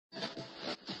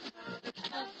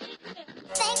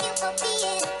for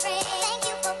being a friend. Thank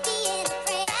you for being a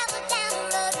friend. Travel down the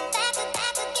road, back and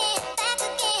back again, back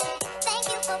again. Thank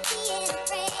you for being a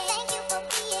friend. Thank you for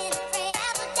being a friend.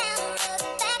 Travel down the road,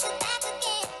 back and back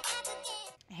again, back again.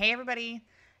 Hey everybody,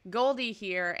 Goldie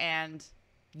here, and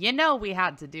you know we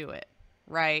had to do it,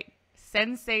 right?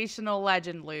 Sensational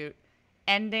Legend Loot,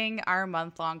 ending our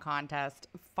month-long contest,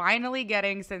 finally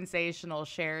getting Sensational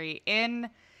Sherri in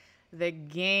the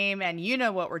game, and you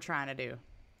know what we're trying to do.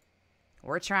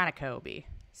 We're trying to Kobe.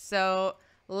 So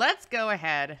let's go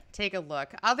ahead, take a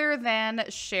look. Other than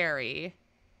Sherri,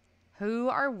 who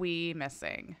are we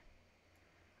missing?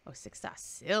 Oh, 6-star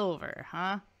silver,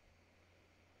 huh?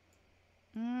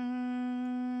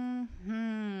 And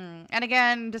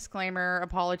again, disclaimer,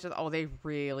 apologies. Oh, they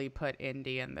really put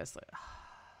Indy in this.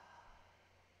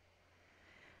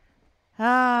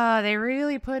 They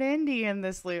really put Indy in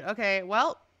this loot. Okay,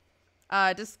 well,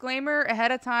 disclaimer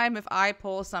ahead of time, if I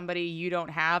pull somebody you don't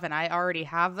have and I already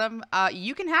have them,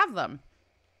 you can have them.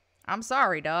 I'm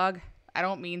sorry, dog. I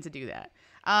don't mean to do that.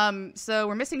 So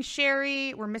we're missing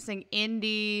Sherri. We're missing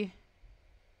Indy.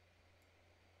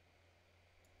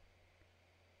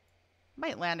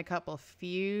 Might land a couple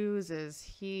fuses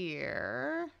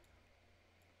here.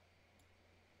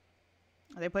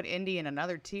 They put Indy in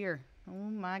another tier. Oh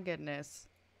my goodness.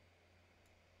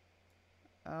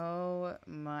 Oh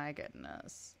my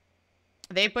goodness.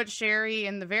 They put Sherri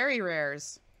in the very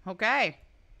rares. Okay.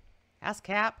 That's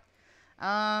cap.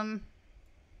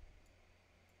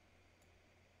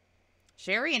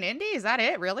 Sherri and Indy? Is that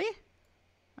it? Really?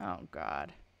 Oh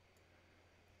God.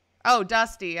 Oh,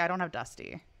 Dusty. I don't have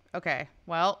Dusty. Okay,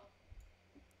 well,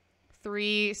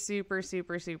 3 super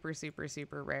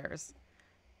rares.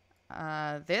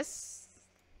 This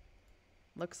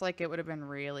looks like it would have been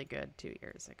really good 2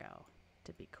 years ago,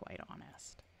 to be quite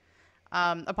honest.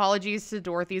 Apologies to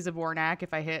Dorothy Zabornak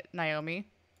if I hit Naomi.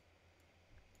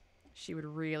 She would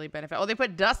really benefit. Oh, they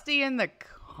put Dusty in the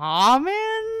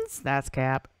commons? That's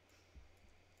cap.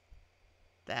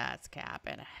 That's cap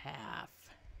and a half.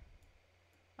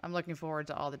 I'm looking forward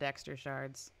to all the Dexter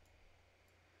shards.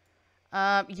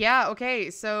 Yeah,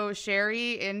 okay, so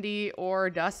Sherri, Indy, or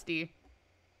Dusty.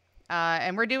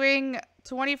 And we're doing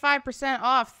 25%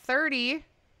 off 30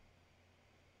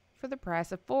 for the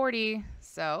price of 40.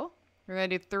 So we're going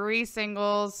to do 3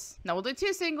 singles. No, we'll do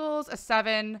 2 singles, a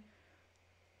 7,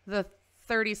 the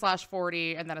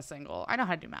 30/40, and then a single. I know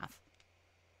how to do math,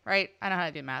 right? I know how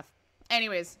to do math.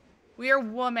 Anyways, we are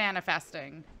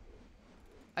manifesting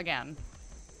again.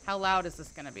 How loud is this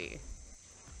going to be?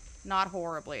 Not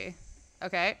horribly.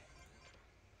 Okay.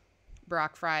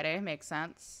 Brock Friday makes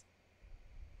sense.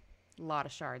 A lot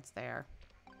of shards there.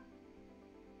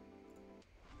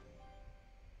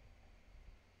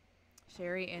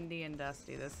 Sherri, Indy, and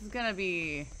Dusty. This is gonna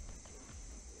be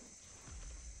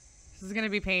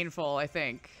painful, I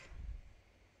think.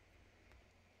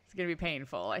 It's gonna be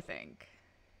painful, I think.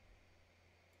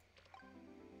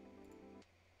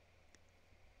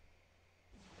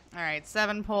 All right,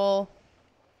 7 pull.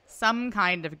 Some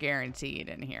kind of guaranteed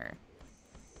in here.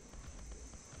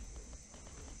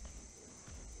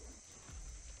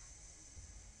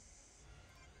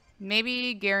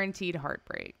 Maybe guaranteed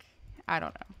heartbreak. I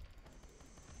don't know.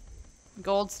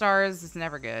 Gold stars is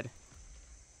never good.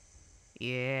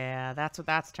 Yeah, that's what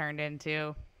that's turned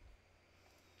into.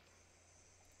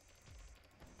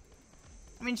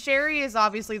 I mean, Sherri is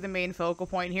obviously the main focal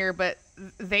point here, but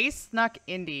they snuck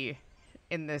Indy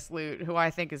in this loot, who I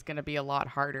think is going to be a lot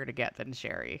harder to get than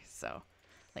Sherri. So,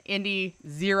 like, Indy,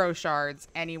 0 shards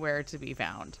anywhere to be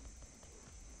found.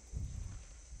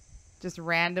 Just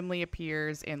randomly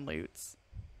appears in loots.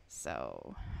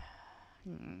 So,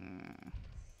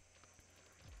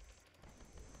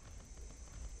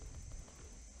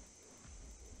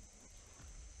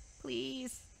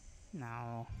 Please.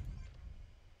 No.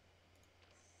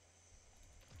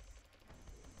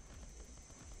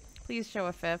 Please show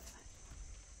a 5th.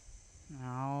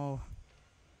 No.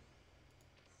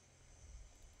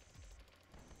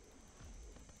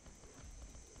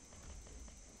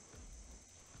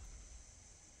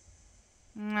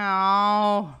 No.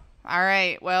 All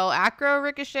right. Well, Acro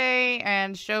Ricochet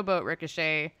and Showboat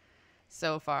Ricochet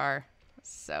so far.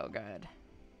 So good.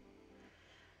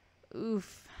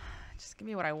 Oof. Just give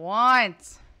me what I want.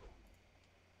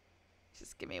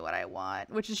 Just give me what I want.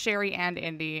 Which is Sherri and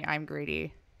Indy. I'm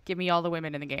greedy. Give me all the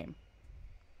women in the game.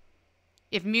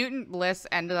 If Mutant Bliss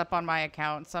ended up on my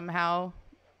account somehow,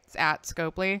 it's at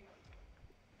Scopely,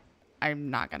 I'm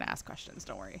not going to ask questions.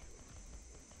 Don't worry.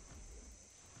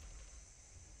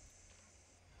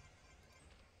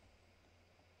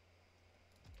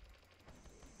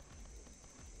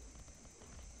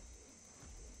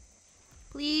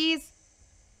 Please.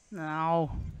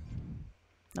 No.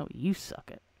 No, you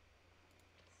suck it.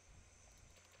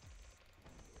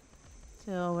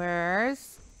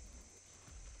 Silvers.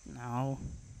 No.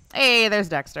 Hey, there's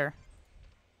Dexter.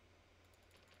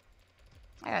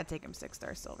 I gotta take him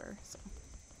 6-star silver. So.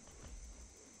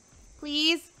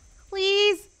 Please.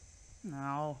 Please.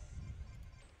 No.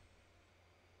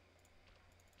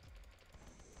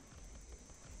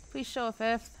 Please show a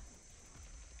 5th.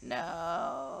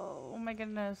 No. Oh my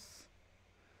goodness.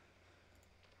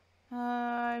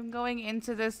 I'm going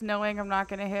into this knowing I'm not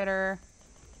gonna hit her.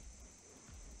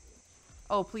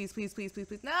 Oh, please, please, please, please,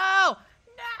 please. No!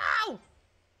 No!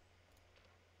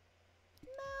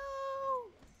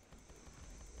 No!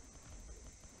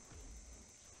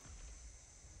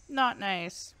 Not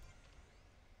nice.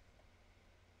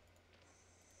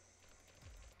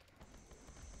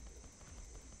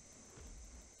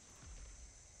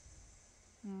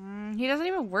 He doesn't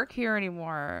even work here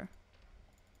anymore.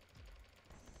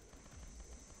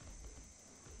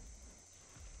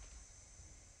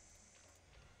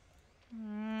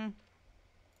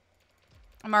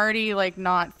 I'm already, like,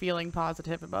 not feeling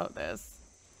positive about this.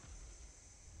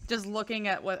 Just looking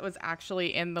at what was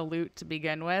actually in the loot to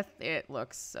begin with, it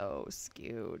looks so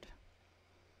skewed.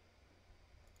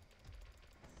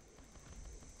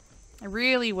 I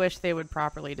really wish they would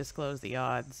properly disclose the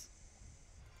odds.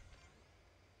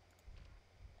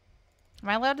 Am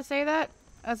I allowed to say that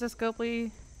as a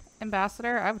Scopely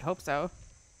ambassador? I would hope so.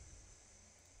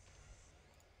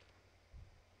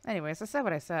 Anyways, I said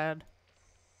what I said.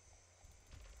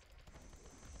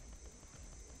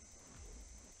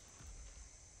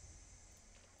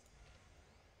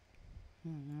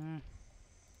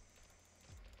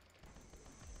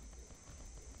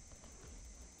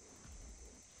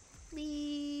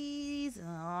 Please.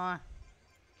 Aww.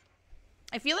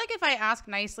 I feel like if I ask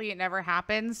nicely, it never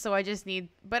happens. So I just need,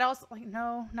 but also like,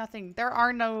 no, nothing. There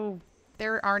are no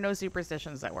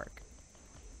superstitions that work.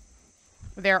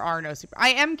 There are no I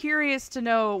am curious to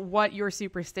know what your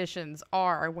superstitions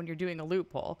are when you're doing a loot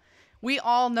pull. We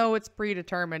all know it's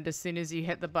predetermined as soon as you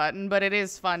hit the button, but it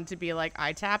is fun to be like,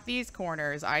 I tap these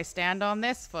corners, I stand on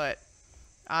this foot,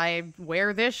 I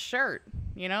wear this shirt,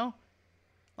 you know?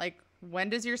 Like, when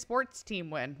does your sports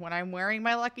team win? When I'm wearing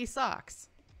my lucky socks.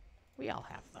 We all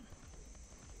have them.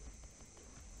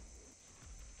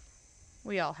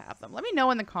 We all have them. Let me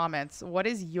know in the comments, what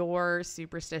is your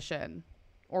superstition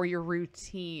or your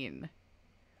routine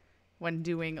when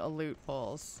doing a loot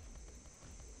pulls?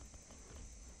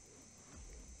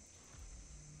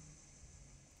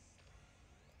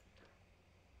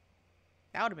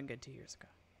 That would have been good 2 years ago.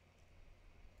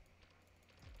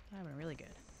 That would have been really good.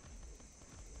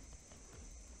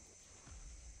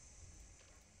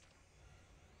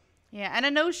 Yeah, and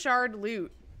a no shard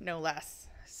loot, no less.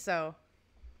 So,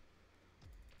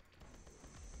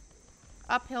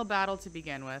 uphill battle to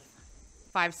begin with.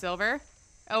 5 silver.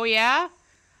 Oh yeah?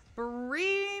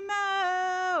 Free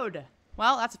mode!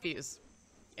 Well, that's a fuse.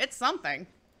 It's something.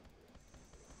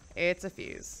 It's a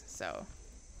fuse, so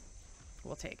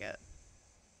we'll take it.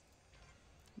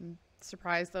 I'm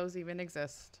surprised those even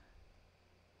exist.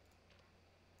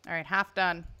 Alright, half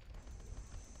done.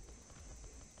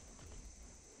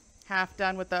 Half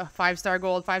done with the 5-star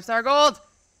gold. 5-star gold!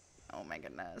 Oh my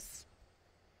goodness.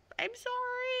 I'm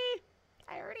sorry.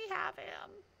 I already have him.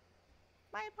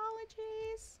 My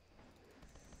apologies.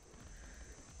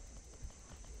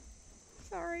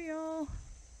 Sorry, y'all.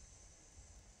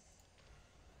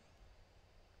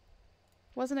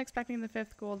 Wasn't expecting the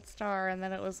 5th gold star, and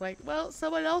then it was like, well,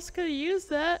 someone else could have used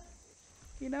that.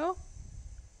 You know?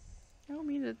 I don't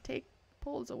mean to take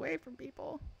pulls away from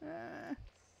people.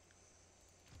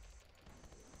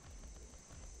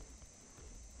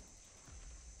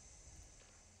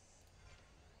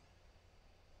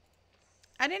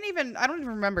 I don't even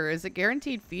remember. Is it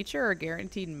guaranteed feature or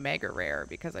guaranteed mega rare?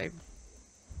 Because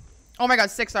oh my god,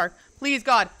 6-star. Please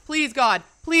God, please God,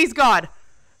 please God.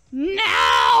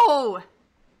 No!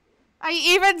 I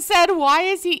even said, why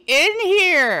is he in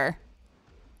here?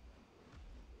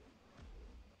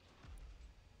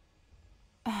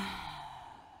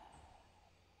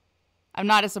 I'm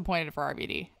not disappointed for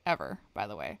RVD, ever, by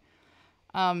the way.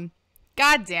 God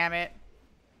damn it.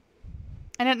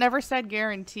 And it never said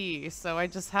guarantee, so I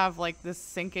just have, like, this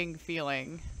sinking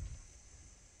feeling.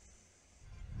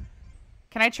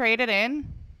 Can I trade it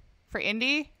in? For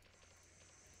Indy?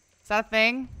 Is that a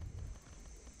thing?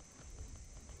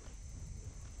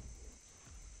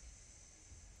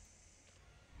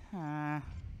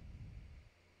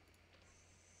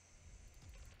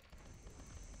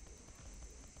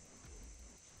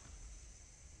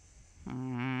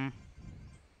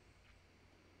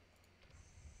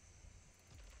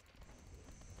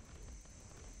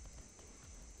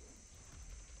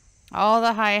 All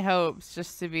the high hopes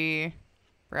just to be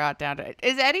brought down to it.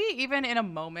 Is Eddie even in a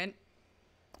moment?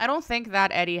 I don't think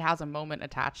that Eddie has a moment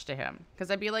attached to him.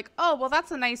 Because I'd be like, oh, well,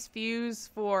 that's a nice fuse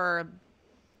for,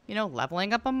 you know,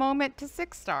 leveling up a moment to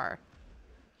 6-star.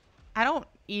 I don't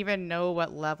even know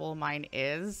what level mine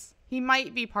is. He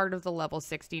might be part of the level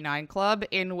 69 club,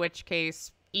 in which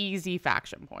case, easy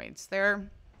faction points. They're,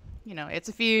 you know, it's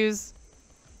a fuse.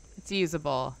 It's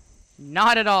usable.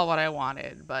 Not at all what I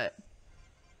wanted, but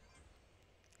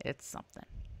it's something.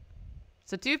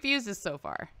 So 2 fuses so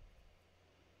far.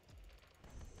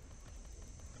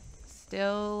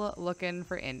 Still looking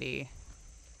for Indy.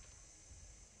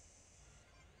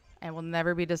 And will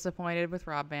never be disappointed with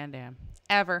Rob Van Dam.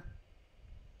 Ever.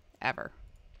 Ever.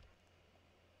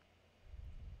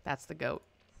 That's the GOAT.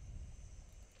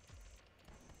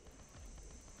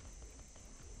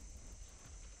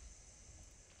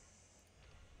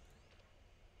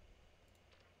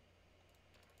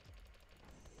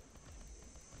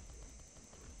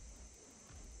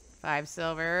 $5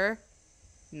 silver.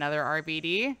 Another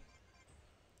RBD.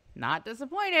 Not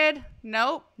disappointed.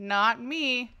 Nope, not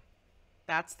me.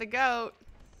 That's the GOAT.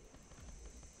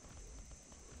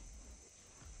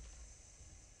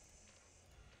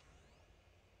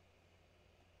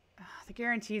 The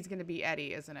guarantee is going to be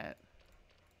Eddie, isn't it?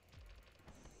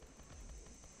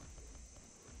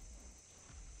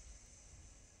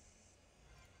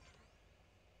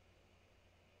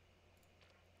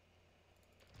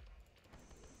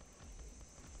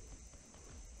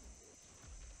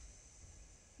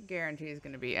 Guarantee is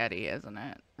going to be Eddie, isn't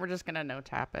it? We're just going to no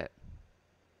tap it.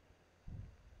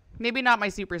 Maybe not my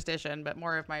superstition, but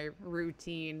more of my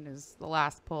routine is the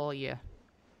last pull. You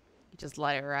just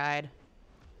let it ride.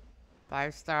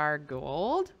 5-star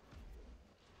gold.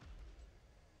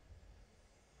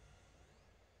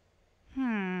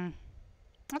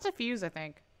 That's a fuse, I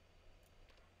think.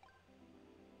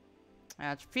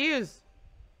 That's a fuse.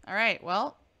 All right,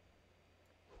 well.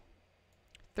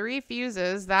 3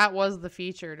 fuses. That was the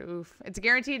featured. Oof. It's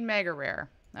guaranteed mega rare.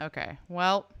 Okay,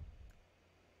 well.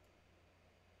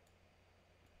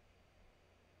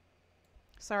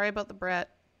 Sorry about the Brett.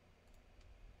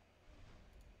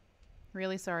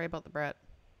 Really sorry about the Brett.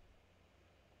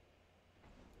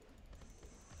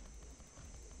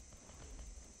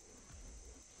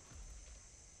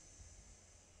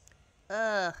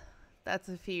 Ugh. That's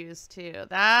a fuse too.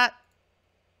 That.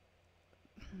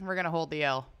 We're going to hold the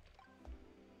L.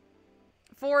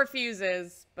 4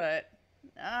 fuses, but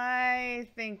I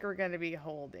think we're going to be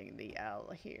holding the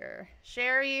L here.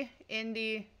 Sherri,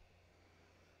 Indy,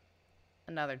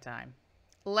 another time.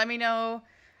 Let me know,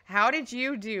 how did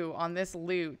you do on this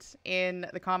loot in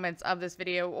the comments of this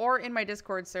video or in my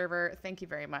Discord server? Thank you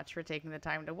very much for taking the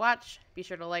time to watch. Be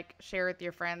sure to like, share with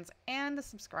your friends, and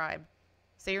subscribe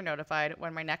so you're notified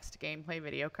when my next gameplay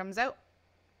video comes out.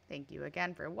 Thank you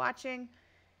again for watching,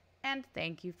 and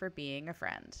thank you for being a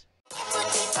friend.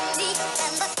 Equity,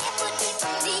 and the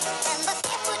equity, and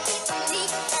the